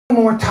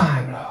more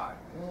time, Lord.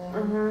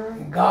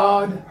 And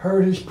God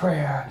heard his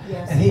prayer.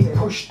 And he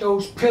pushed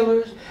those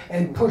pillars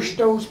and pushed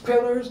those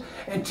pillars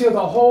until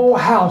the whole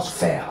house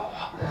fell.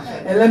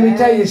 And let me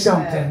tell you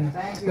something.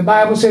 The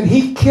Bible said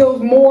he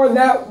killed more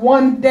that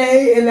one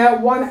day in that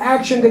one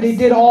action that he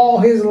did all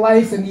his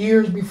life and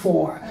years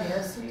before.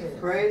 Yes, he did.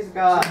 Praise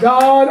God.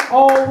 God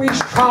always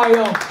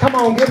triumphs. Come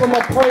on, give him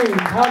a praise.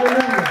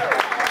 Hallelujah.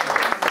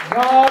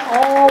 God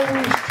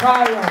always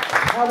triumphs.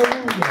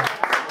 Hallelujah.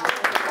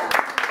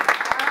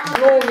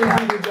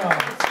 Glory be to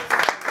God.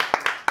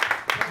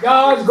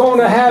 God's going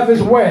to have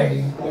his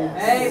way.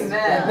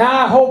 Amen.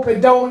 Now I hope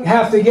it don't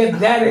have to get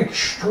that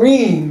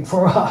extreme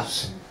for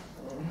us.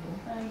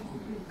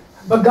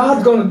 But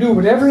God's going to do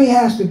whatever he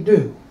has to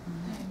do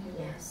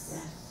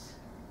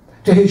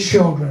to his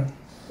children.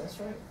 That's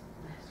right.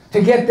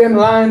 To get them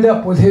lined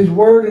up with his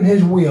word and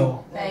his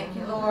will. Thank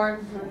you,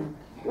 Lord.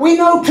 We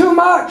know too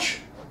much.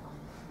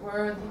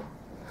 Worthy.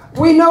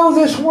 We know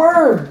this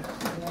word.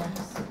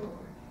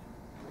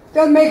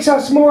 That makes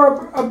us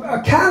more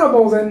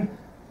accountable than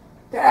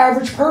the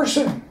average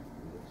person.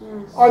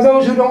 Or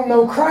those who don't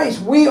know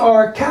Christ. We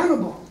are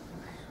accountable.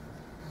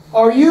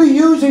 Are you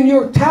using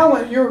your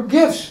talent, your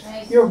gifts,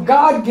 your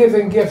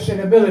God-given gifts and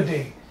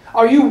ability?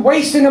 Are you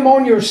wasting them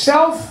on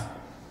yourself?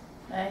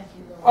 Thank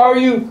you, Lord. Or are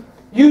you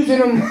using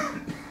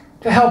them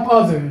to help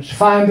others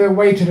find their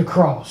way to the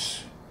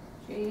cross?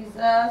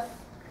 Jesus.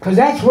 Because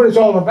that's what it's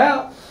all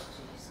about.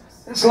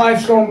 This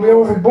life's going to be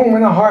over, boom,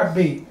 in a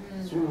heartbeat.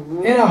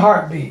 In a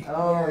heartbeat.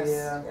 Oh,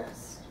 yeah.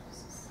 Yes.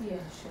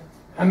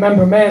 I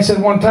remember a man said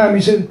one time,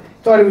 he said,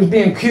 thought he was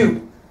being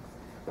cute.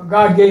 But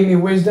God gave me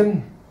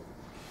wisdom.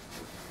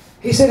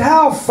 He said,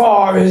 how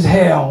far is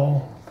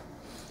hell?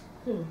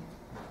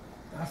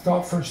 I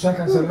thought for a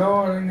second, I said,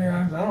 Lord,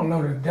 I don't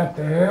know the depth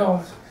of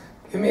hell.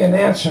 Give me an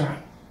answer.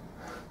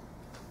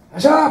 I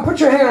said, put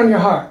your hand on your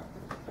heart.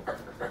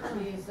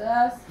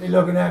 Jesus. He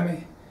looking at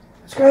me.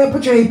 I said, go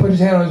ahead, he put his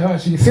hand on his heart. I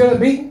said, you feel it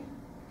beating?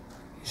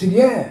 He said,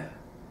 yeah.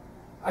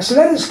 I said,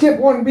 let it skip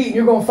one beat and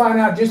you're going to find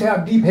out just how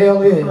deep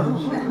hell is.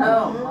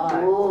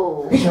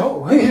 Oh, He said,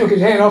 oh, he took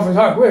his hand off his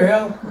heart. Where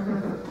hell?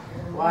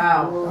 my.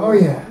 Wow. Oh,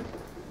 yeah.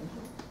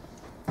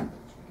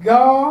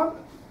 God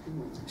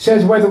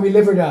says whether we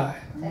live or die.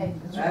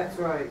 That's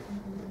right.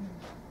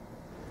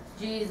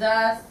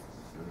 Jesus.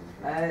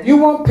 You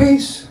want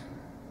peace?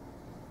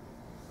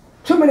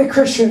 Too many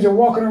Christians are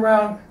walking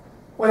around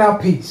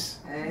without peace.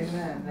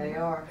 Amen. They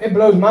are. It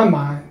blows my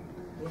mind.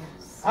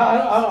 Yes.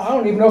 I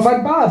don't even know if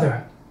I'd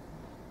bother.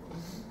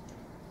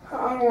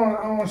 I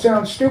don't want to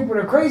sound stupid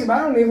or crazy, but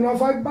I don't even know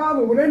if I'd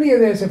bother with any of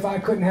this if I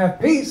couldn't have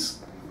peace.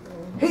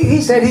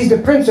 He said he's the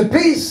Prince of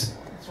Peace.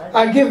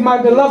 I give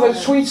my beloved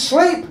sweet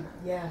sleep.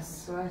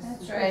 Yes.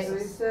 That's right. What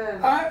he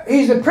said.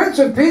 He's the Prince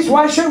of Peace.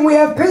 Why shouldn't we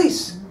have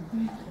peace?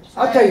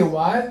 I'll tell you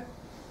why.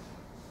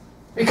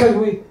 Because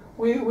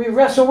we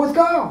wrestle with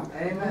God.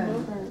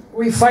 Amen.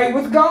 We fight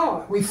with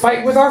God. We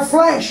fight with our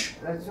flesh.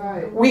 That's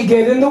right. We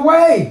get in the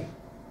way.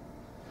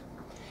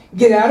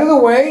 Get out of the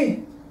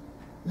way.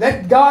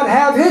 Let God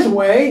have his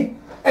way.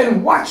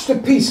 And watch the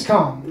peace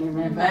come.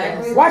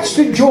 Amen. Watch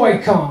the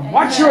joy come.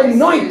 Watch your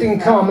anointing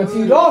come. If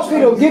you lost it,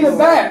 he'll give it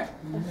back.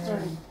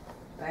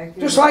 Thank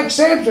you. Just like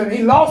Samson.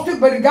 He lost it,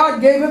 but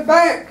God gave it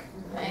back.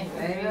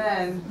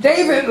 Amen.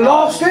 David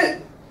lost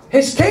it.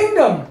 His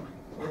kingdom.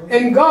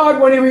 And God,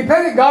 when he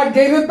repented, God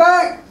gave it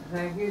back.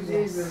 Thank you,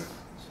 Jesus.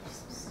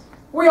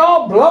 We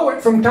all blow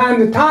it from time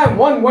to time,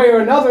 one way or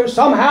another,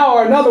 somehow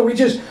or another.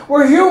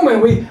 We're human.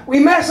 We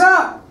mess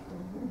up.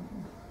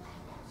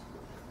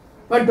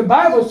 But the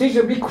Bible teaches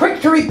us to be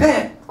quick to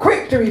repent.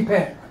 Quick to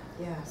repent.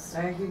 Yes.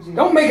 Thank you, Jesus.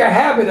 Don't make a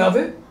habit of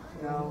it.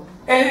 No.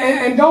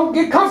 And don't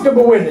get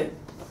comfortable with it.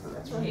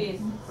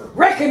 Jesus.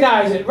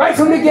 Recognize it right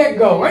from the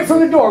get-go. Right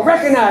from the door.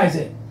 Recognize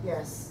it.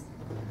 Yes.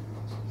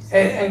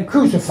 And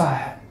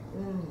crucify it.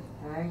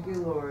 Thank you,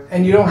 Lord.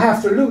 And you don't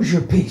have to lose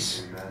your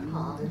peace.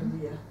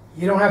 Hallelujah.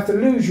 You don't have to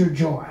lose your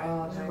joy.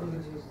 Oh, thank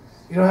you, Jesus.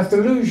 You don't have to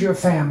lose your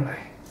family.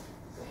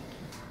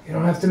 You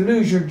don't have to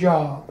lose your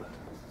job.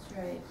 That's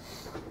right.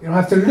 You don't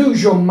have to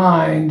lose your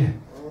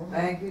mind.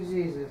 Thank you,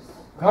 Jesus.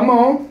 Come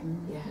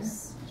on.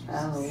 Yes.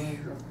 Hallelujah.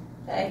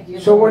 Thank you.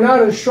 So we're Lord.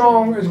 not as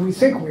strong as we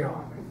think we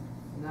are.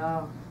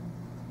 No.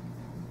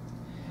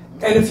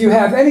 And if you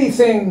have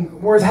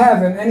anything worth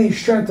having, any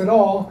strength at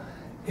all,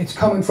 it's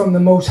coming from the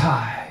Most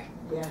High.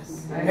 Yes.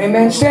 Thank you,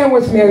 Amen. Lord. Stand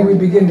with me as we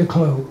begin to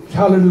close.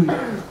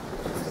 Hallelujah.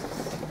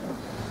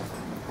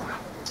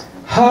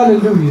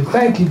 Hallelujah.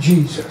 Thank you,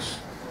 Jesus.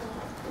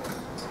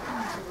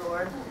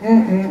 Lord.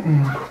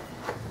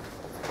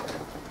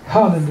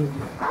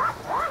 Hallelujah.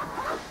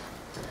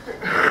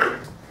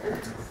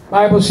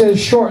 Bible says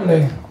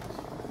shortly,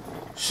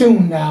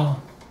 soon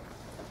now,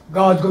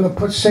 God's going to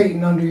put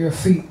Satan under your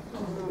feet.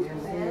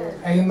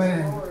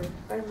 Amen.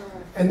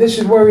 And this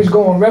is where he's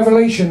going.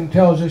 Revelation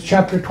tells us,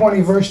 chapter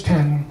 20, verse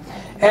 10.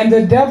 And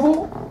the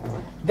devil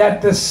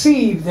that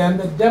deceived them,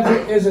 the devil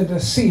is a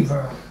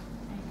deceiver,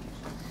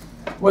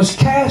 was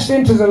cast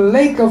into the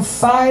lake of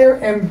fire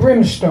and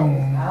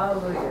brimstone,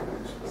 Hallelujah.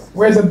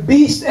 where the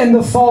beast and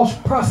the false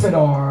prophet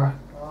are,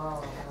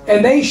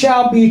 and they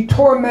shall be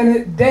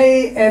tormented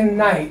day and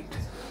night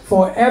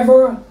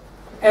forever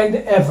and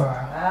ever.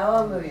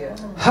 Hallelujah.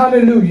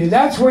 Hallelujah.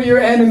 That's where your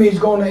enemy is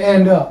going to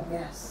end up.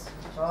 Yes.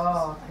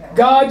 Oh, okay.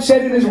 God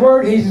said in His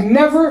Word, He's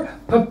never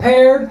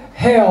prepared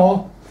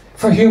hell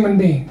for human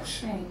beings.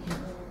 Thank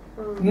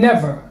you.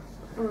 Never.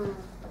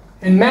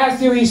 In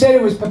Matthew, He said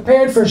it was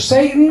prepared for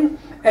Satan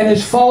and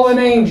his fallen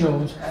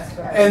angels, That's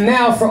right. and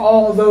now for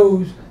all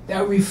those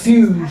that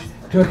refuse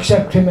to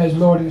accept Him as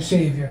Lord and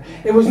Savior.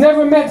 It was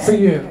never meant for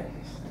you.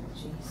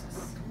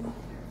 Jesus.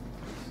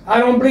 I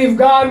don't believe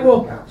God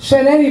will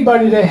send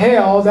anybody to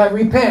hell that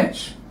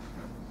repents.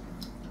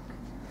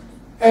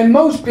 And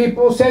most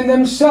people send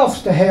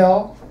themselves to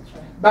hell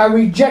by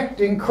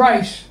rejecting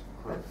Christ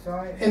That's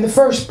right. in the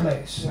first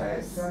place.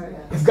 That's right.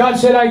 If God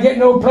said, I get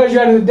no pleasure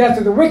out of the death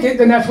of the wicked,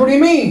 then that's what He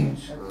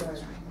means. That's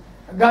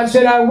right. God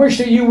said, I wish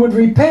that you would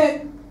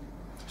repent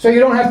so you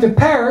don't have to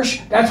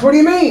perish. That's what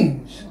He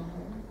means.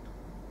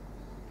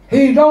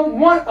 He don't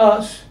want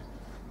us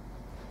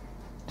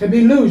to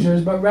be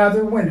losers, but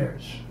rather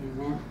winners.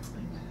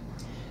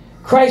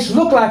 Christ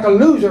looked like a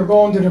loser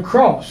going to the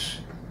cross.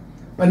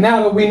 But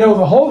now that we know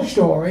the whole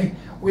story,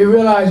 we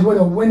realize what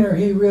a winner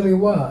He really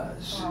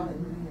was.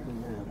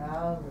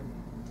 Hallelujah.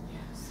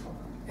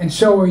 And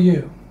so are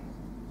you,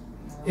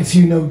 if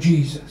you know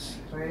Jesus.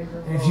 Praise the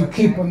And if you Lord.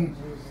 keep Thank Him you,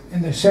 Jesus.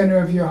 in the center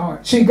of your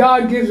heart. See,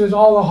 God gives us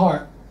all a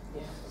heart,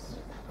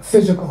 a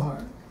physical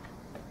heart.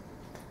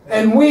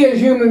 And we as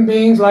human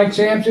beings, like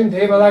Samson,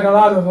 David, like a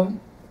lot of them,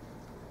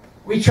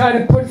 we try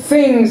to put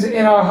things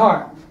in our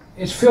heart.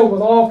 It's filled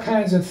with all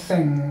kinds of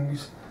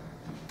things.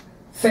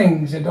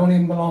 Things that don't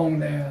even belong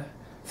there.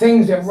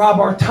 Things that rob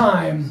our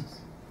time.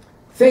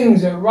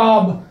 Things that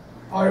rob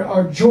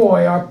our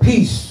joy, our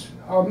peace,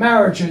 our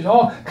marriages,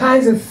 all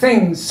kinds of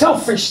things.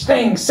 Selfish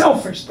things,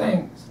 selfish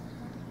things.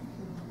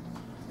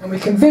 And we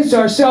convince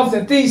ourselves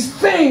that these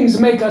things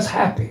make us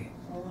happy.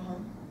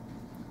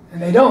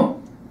 And they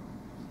don't.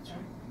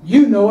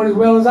 You know it as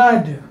well as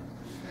I do.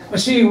 But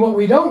see, what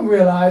we don't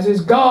realize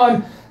is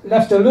God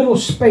left a little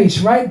space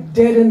right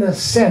dead in the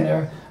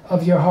center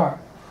of your heart.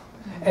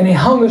 And He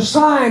hung a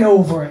sign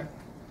over it.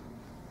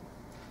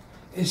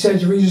 It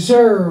says,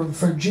 reserved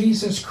for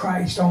Jesus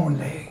Christ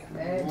only.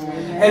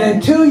 Amen. And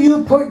until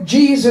you put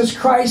Jesus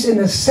Christ in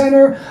the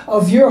center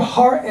of your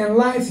heart and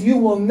life, you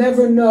will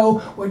never know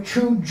what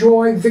true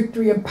joy,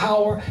 victory, and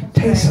power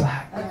tastes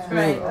like. That's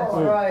right. That's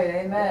right.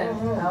 Amen.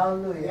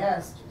 Hallelujah.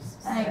 Yes, Jesus.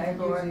 Thank you, Thank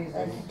you, Lord. Jesus.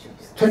 Thank you,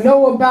 Jesus. To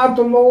know about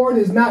the Lord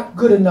is not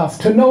good enough.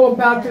 To know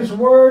about this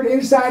Word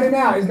inside and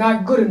out is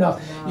not good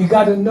enough. You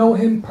got to know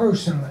Him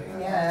personally.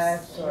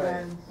 Yes. That's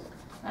right.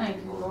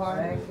 Thank you, Lord.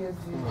 Thank you,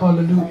 Jesus.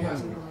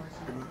 Hallelujah.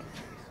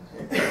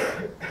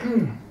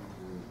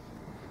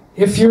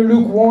 If you're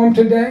lukewarm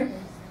today,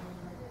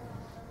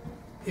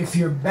 if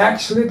you're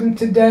backslidden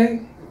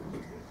today,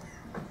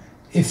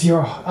 if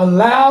you're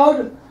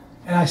allowed,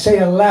 and I say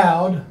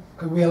allowed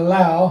because we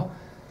allow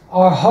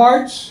our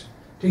hearts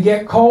to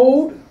get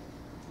cold,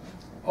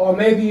 or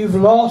maybe you've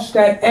lost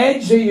that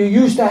edge that you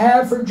used to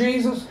have for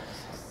Jesus,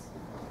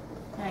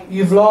 Thank you.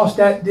 you've lost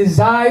that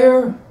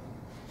desire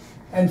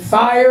and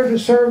fire to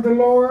serve the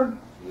Lord,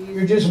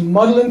 you're just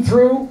muddling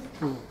through.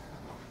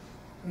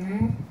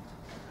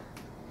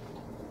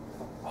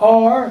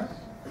 Or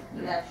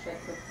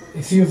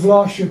if you've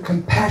lost your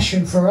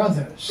compassion for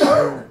others,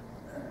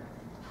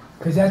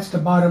 because that's the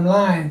bottom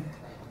line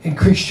in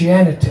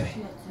Christianity.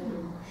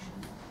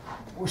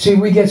 See,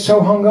 we get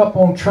so hung up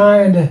on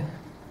trying to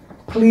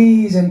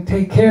please and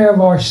take care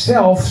of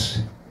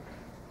ourselves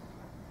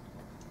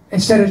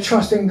instead of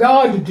trusting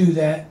God to do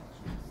that.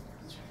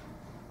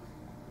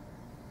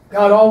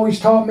 God always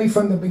taught me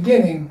from the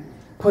beginning,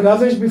 put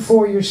others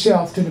before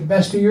yourself to the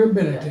best of your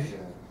ability.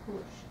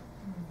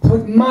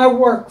 Put my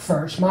work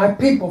first, my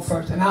people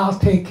first, and I'll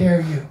take care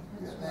of you.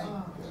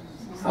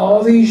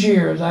 All these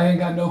years, I ain't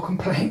got no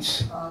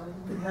complaints.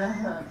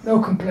 No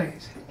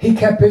complaints. He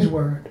kept His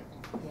word.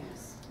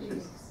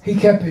 He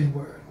kept His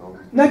word.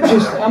 Not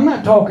just, I'm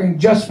not talking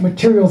just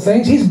material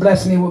things. He's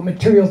blessed me with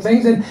material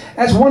things, and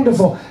that's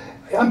wonderful.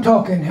 I'm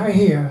talking right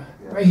here,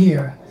 right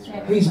here.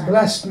 He's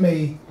blessed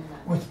me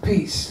with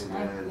peace.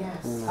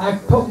 Yes. I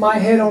put my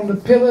head on the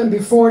pillow, and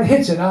before it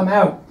hits it, I'm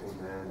out.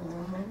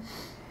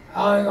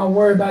 I ain't gonna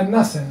worry about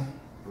nothing.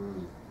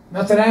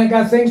 Not that I ain't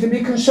got things to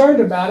be concerned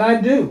about. I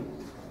do.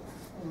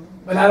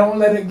 But I don't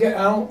let it get,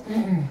 I don't,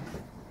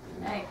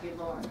 Thank you,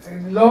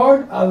 Lord.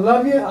 Lord, I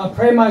love you. I'll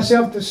pray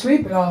myself to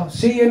sleep, and I'll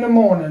see you in the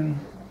morning.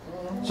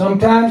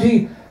 Sometimes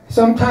he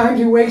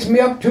wakes me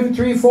up 2,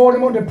 3, 4 in the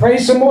morning to pray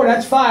some more.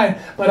 That's fine.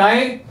 But I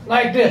ain't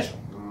like this.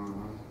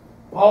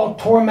 All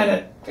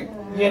tormented,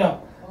 you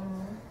know.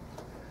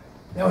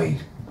 No, He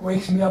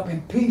wakes me up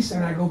in peace,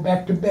 and I go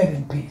back to bed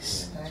in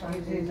peace.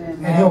 Thank you, Jesus.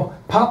 And He'll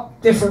pop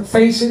different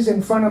faces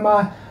in front of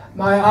my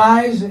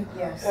eyes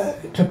Yes.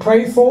 to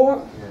pray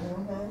for.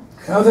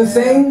 Other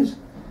things,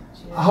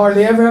 I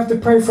hardly ever have to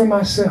pray for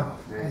myself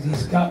because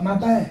He's got my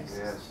back.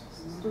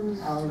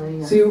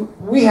 Hallelujah. See,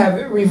 we have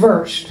it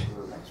reversed.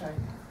 That's right.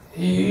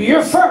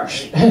 You're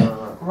first,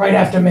 right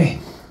after me.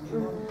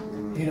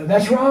 You know,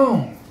 that's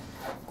wrong.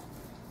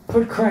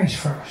 Put Christ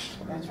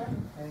first. That's right.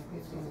 Thank you,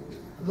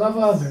 Jesus. Love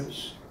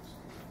others.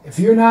 If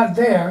you're not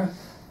there,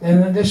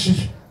 then this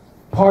is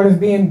part of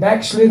being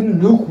backslidden,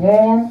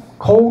 lukewarm,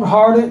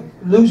 cold-hearted,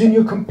 losing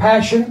your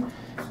compassion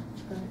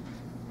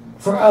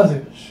for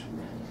others.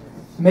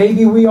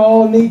 Maybe we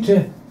all need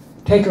to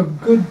take a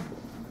good,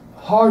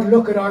 hard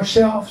look at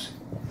ourselves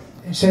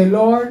and say,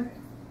 Lord,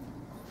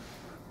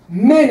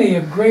 many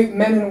of great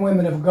men and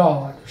women of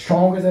God,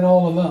 stronger than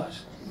all of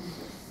us,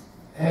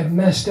 have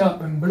messed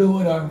up and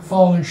blew it or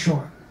fallen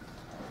short.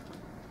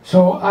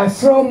 So I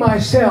throw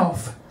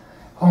myself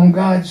on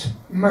God's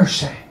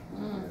mercy.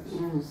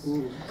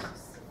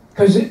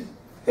 Because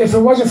if it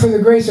wasn't for the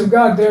grace of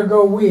God, there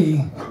go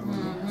we.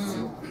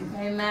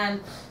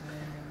 Amen.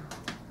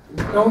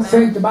 Don't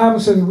think, the Bible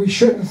says that we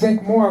shouldn't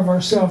think more of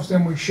ourselves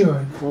than we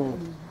should.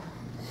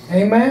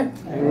 Amen?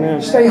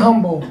 Amen. Stay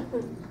humble.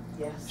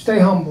 Yes. Stay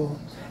humble.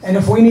 And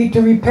if we need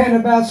to repent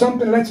about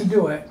something, let's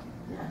do it.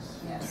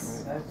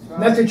 Yes. That's right.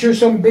 Not that you're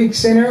some big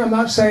sinner, I'm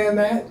not saying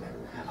that.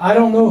 I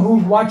don't know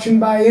who's watching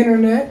by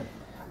internet,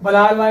 but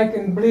I like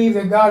and believe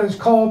that God has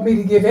called me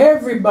to give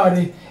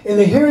everybody, in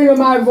the hearing of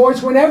my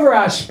voice whenever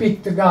I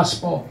speak the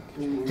gospel,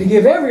 to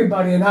give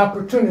everybody an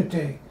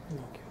opportunity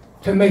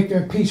to make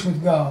their peace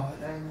with God.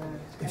 Amen.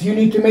 If you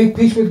need to make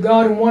peace with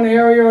God in one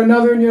area or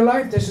another in your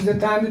life, this is the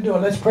time to do it.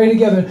 Let's pray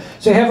together.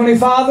 Say, Heavenly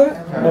Father,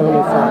 Heavenly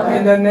Father,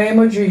 in the name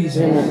of Jesus,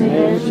 in the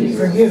name of Jesus,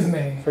 forgive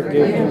me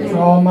forgive me for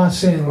all my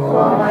sins. for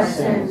all my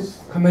sins.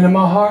 Come into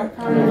my heart,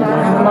 into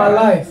my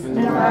life.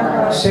 Into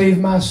my life. Save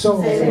my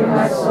soul. Save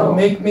my soul.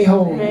 Make me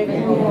whole. Make me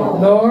whole.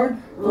 Lord,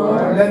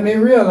 Lord, let me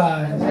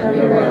realize let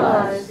me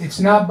realize it's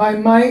not by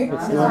might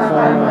it's not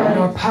by might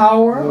nor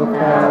power, nor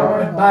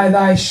power, but by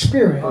thy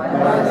Spirit, but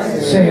by thy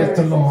Spirit, saith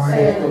the Lord.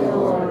 saith the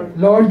Lord.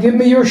 Lord, give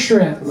me your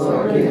strength,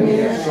 Lord, give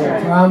me your for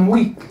strength, I'm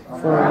weak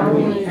for I'm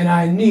weak, and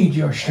I need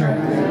your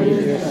strength. I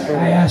need your strength.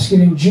 I ask it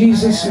in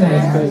Jesus' In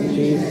name.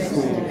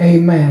 Jesus' name.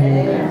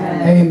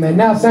 Amen. Amen.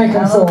 Now thank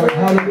Him for it.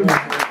 Hallelujah.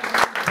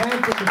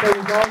 Thank you because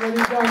He's already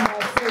done my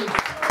faith.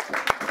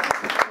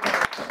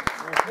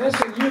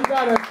 Listen, you've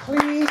got a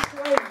clean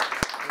slate.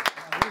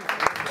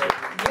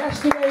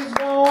 Yesterday's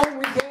gone.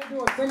 We can't do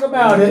a thing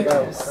about it,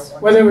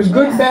 whether it was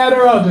good, bad,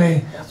 or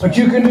ugly. But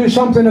you can do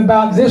something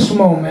about this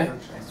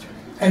moment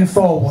and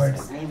forward.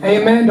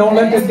 Amen. Don't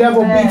let the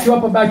devil beat you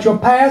up about your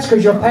past,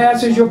 because your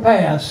past is your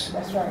past.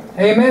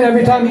 Amen.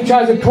 Every time he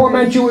tries to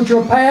torment you with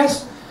your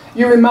past,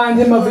 you remind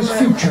him of his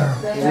future.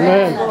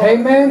 Amen.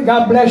 Amen.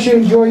 God bless you.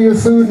 Enjoy your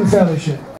food and fellowship.